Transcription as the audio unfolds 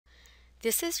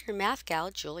This is your math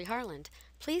gal, Julie Harland.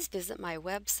 Please visit my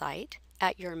website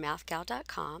at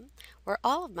yourmathgal.com, where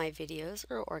all of my videos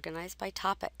are organized by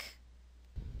topic.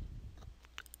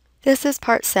 This is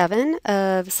part 7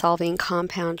 of solving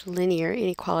compound linear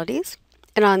inequalities.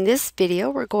 And on this video,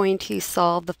 we're going to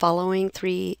solve the following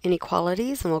 3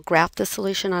 inequalities, and we'll graph the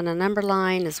solution on a number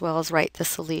line as well as write the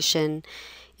solution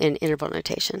in interval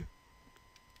notation.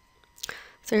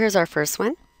 So here's our first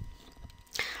one.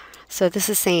 So this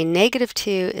is saying negative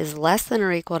 2 is less than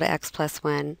or equal to x plus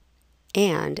 1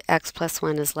 and x plus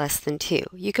 1 is less than 2.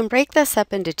 You can break this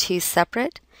up into 2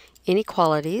 separate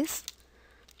inequalities.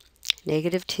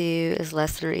 Negative 2 is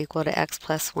less than or equal to x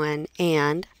plus 1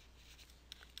 and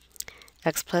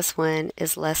x plus 1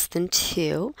 is less than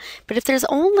 2. But if there's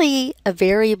only a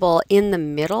variable in the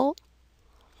middle,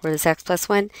 where this x plus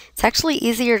 1, it's actually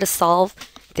easier to solve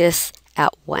this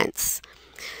at once.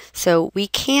 So we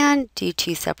can do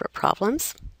 2 separate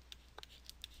problems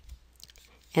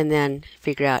and then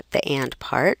figure out the and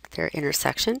part, their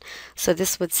intersection. So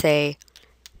this would say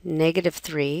negative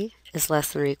 3 is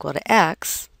less than or equal to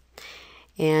x.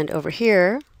 And over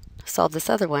here, solve this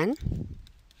other one.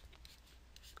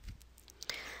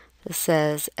 This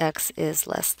says x is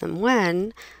less than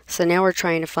 1. So now we're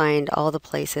trying to find all the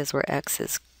places where x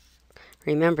is.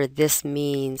 Remember, this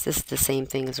means this is the same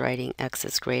thing as writing x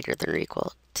is greater than or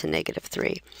equal to negative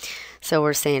 3. So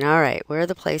we're saying, all right, where are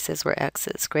the places where x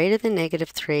is greater than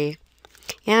negative 3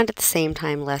 and at the same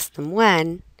time less than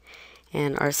 1?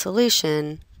 And our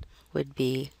solution would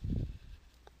be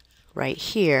right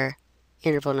here,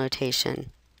 interval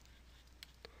notation,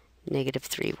 negative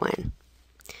 3, 1.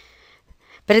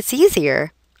 But it's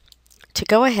easier to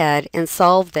go ahead and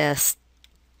solve this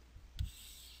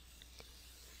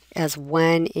as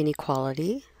one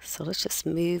inequality. So let's just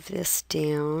move this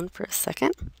down for a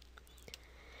second.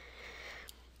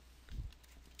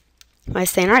 By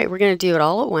saying, all right, we're going to do it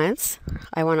all at once.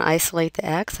 I want to isolate the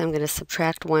x. I'm going to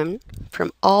subtract 1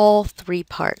 from all 3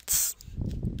 parts.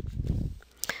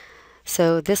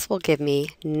 So this will give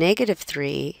me negative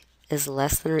 3 is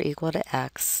less than or equal to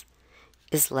x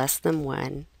is less than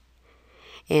 1.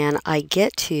 And I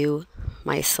get to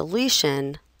my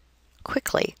solution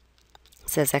quickly. It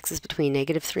says x is between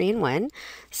negative 3 and 1.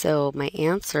 So my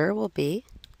answer will be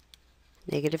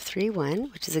negative 3, 1,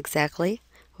 which is exactly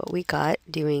what we got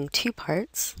doing 2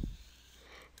 parts.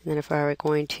 And then if I were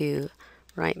going to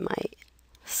write my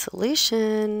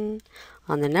solution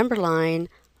on the number line,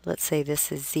 let's say this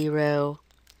is 0,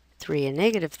 3, and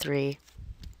negative 3,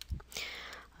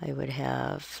 I would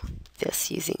have this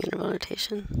using interval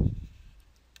notation.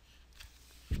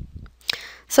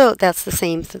 So that's the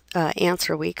same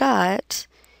answer we got,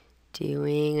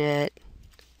 doing it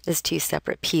as 2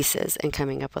 separate pieces and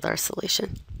coming up with our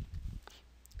solution.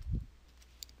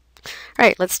 All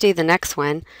right, let's do the next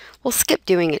one. We'll skip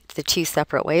doing it the 2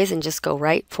 separate ways and just go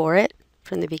right for it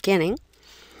from the beginning.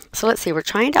 So let's see, we're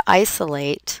trying to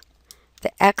isolate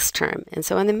the x term. And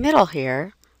so in the middle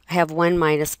here, I have 1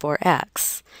 minus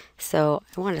 4x. So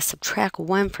I want to subtract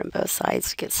 1 from both sides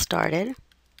to get started.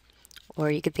 Or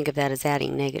you could think of that as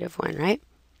adding negative 1, right?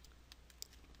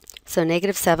 So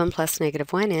negative 7 plus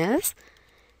negative 1 is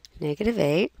negative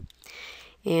 8.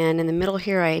 And in the middle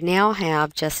here, I now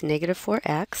have just negative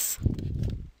 4x.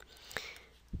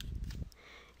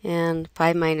 And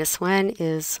 5 minus 1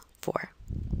 is 4.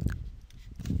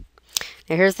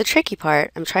 Now here's the tricky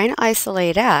part. I'm trying to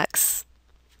isolate x.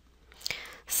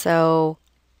 So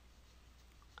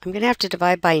I'm going to have to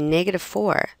divide by negative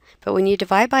 4. But when you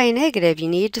divide by a negative, you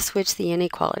need to switch the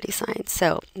inequality sign.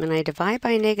 So when I divide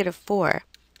by negative 4,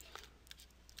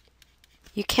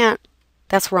 you can't,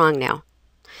 that's wrong now.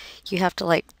 You have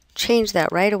to change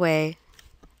that right away.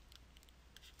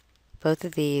 Both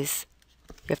of these,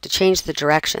 you have to change the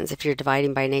directions if you're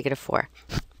dividing by negative 4.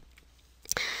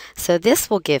 So this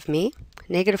will give me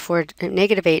negative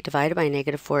 8 divided by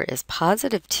negative 4 is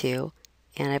positive 2,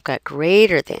 and I've got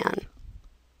greater than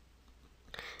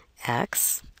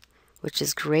x, which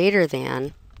is greater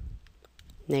than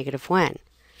negative 1.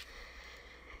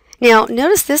 Now,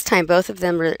 notice this time both of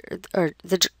them are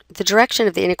the direction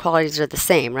of the inequalities are the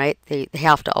same, right? They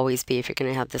have to always be if you're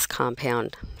going to have this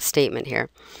compound statement here.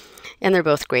 And they're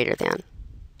both greater than.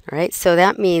 All right, so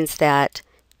that means that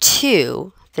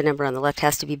 2, the number on the left,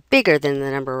 has to be bigger than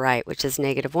the number right, which is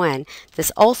negative 1.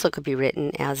 This also could be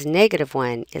written as negative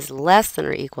 1 is less than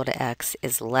or equal to x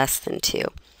is less than 2.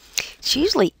 It's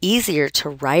usually easier to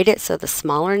write it so the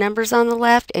smaller numbers on the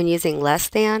left and using less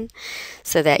than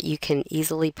so that you can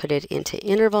easily put it into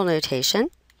interval notation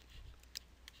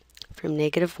from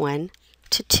negative 1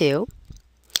 to 2.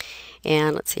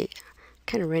 And let's see,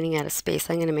 kind of running out of space.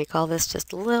 I'm going to make all this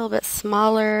just a little bit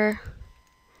smaller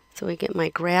so we get my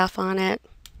graph on it.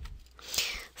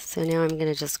 So now I'm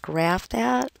going to just graph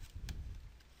that.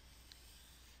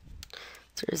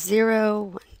 So there's 0,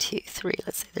 1, 2, 3.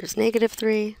 Let's say there's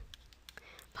 -3,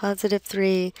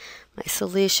 +3. My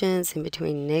solution's in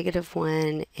between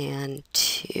 -1 and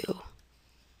 2.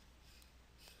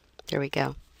 There we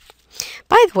go.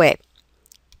 By the way,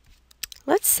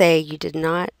 let's say you did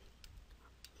not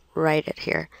write it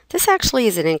here. This actually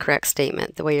is an incorrect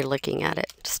statement the way you're looking at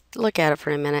it. Just look at it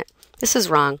for a minute. This is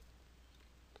wrong.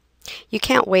 You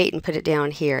can't wait and put it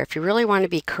down here. If you really want to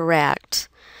be correct,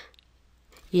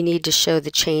 you need to show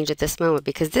the change at this moment,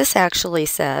 because this actually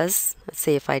says, let's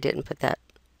see if I didn't put that,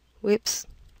 whoops.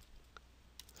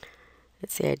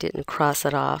 Let's see, I didn't cross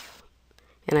it off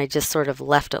and I just sort of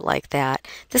left it like that.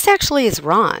 This actually is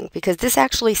wrong, because this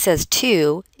actually says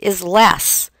 2 is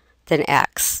less than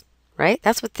x, right?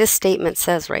 That's what this statement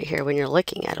says right here when you're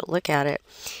looking at it. Look at it.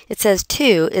 It says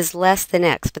 2 is less than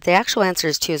x, but the actual answer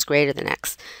is 2 is greater than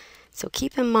x. So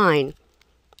keep in mind,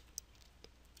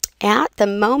 at the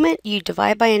moment you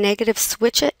divide by a negative,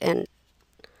 switch it and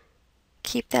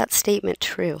keep that statement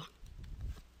true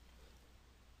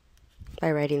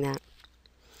by writing that.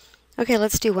 Okay,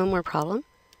 let's do one more problem.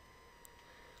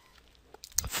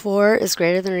 4 is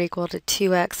greater than or equal to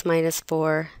 2x minus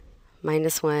 4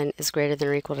 minus 1 is greater than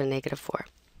or equal to -4.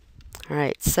 All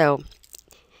right, so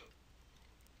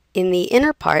in the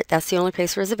inner part, that's the only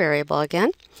place where there's a variable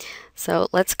again. So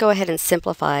let's go ahead and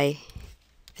simplify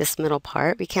this middle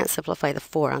part. We can't simplify the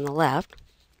 4 on the left.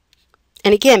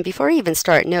 And again, before you even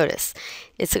start, notice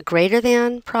it's a greater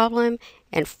than problem,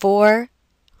 and 4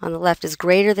 on the left is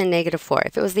greater than -4.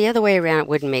 If it was the other way around, it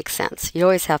wouldn't make sense. You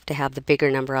always have to have the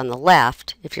bigger number on the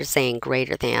left if you're saying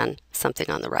greater than something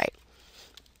on the right.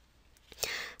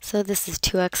 So this is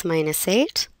 2x minus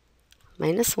 8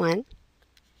 minus 1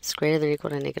 is greater than or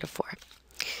equal to -4.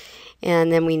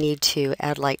 And then we need to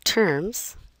add like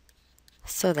terms.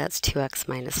 So that's 2x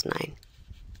minus 9.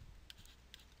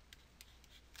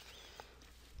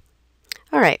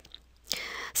 All right.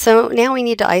 So now we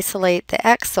need to isolate the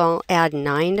x, so I'll add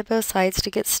 9 to both sides to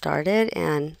get started,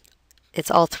 and it's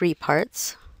all 3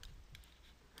 parts.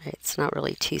 Right, it's not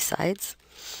really 2 sides.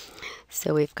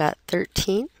 So we've got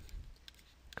 13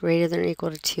 greater than or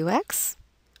equal to 2x,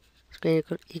 greater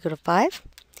than or equal to 5.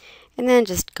 And then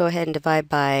just go ahead and divide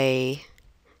by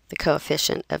the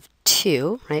coefficient of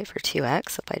 2, right, for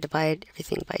 2x. So if I divide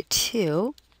everything by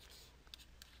 2,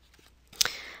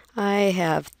 I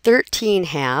have 13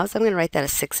 halves. I'm going to write that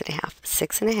as 6.5.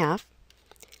 6.5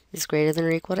 is greater than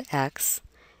or equal to x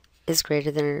is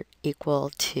greater than or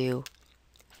equal to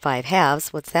 5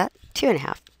 halves. What's that?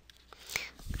 2.5.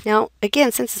 Now,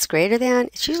 again, since it's greater than,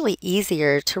 it's usually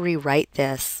easier to rewrite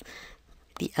this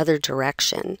the other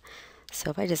direction. So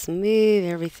if I just move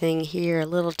everything here a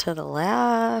little to the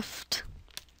left,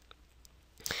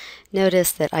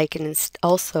 notice that I can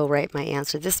also write my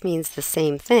answer. This means the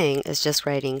same thing as just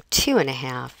writing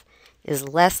 2.5 is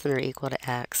less than or equal to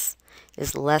x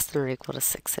is less than or equal to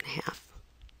 6.5.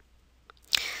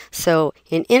 So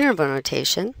in interval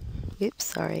notation, oops,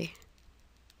 sorry.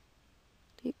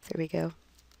 There we go.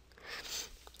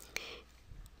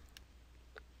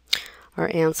 Our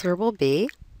answer will be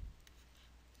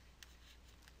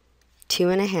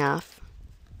 2.5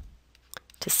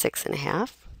 to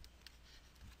 6.5.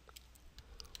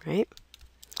 Right?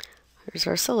 Here's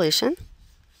our solution.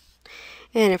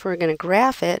 And if we're going to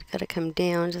graph it, got to come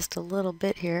down just a little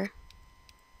bit here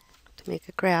to make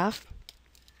a graph.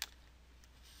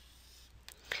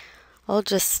 I'm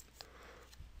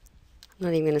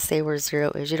not even going to say where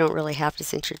 0 is. You don't really have to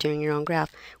since you're doing your own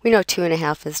graph. We know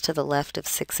 2.5 is to the left of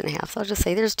 6.5. So I'll just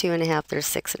say there's 2.5, there's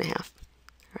 6.5.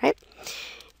 All right?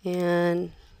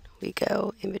 And we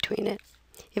go in between it.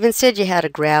 If instead you had a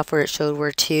graph where it showed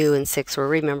where 2 and 6 were,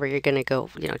 remember you're going to go,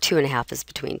 2.5 is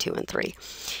between 2 and 3.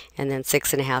 And then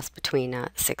 6.5 is between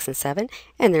 6 and 7.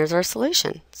 And there's our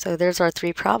solution. So there's our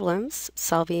 3 problems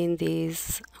solving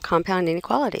these compound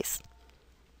inequalities.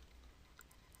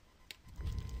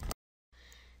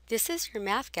 This is your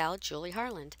math gal, Julie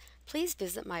Harland. Please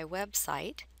visit my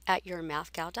website at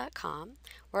yourmathgal.com,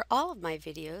 where all of my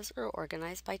videos are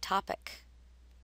organized by topic.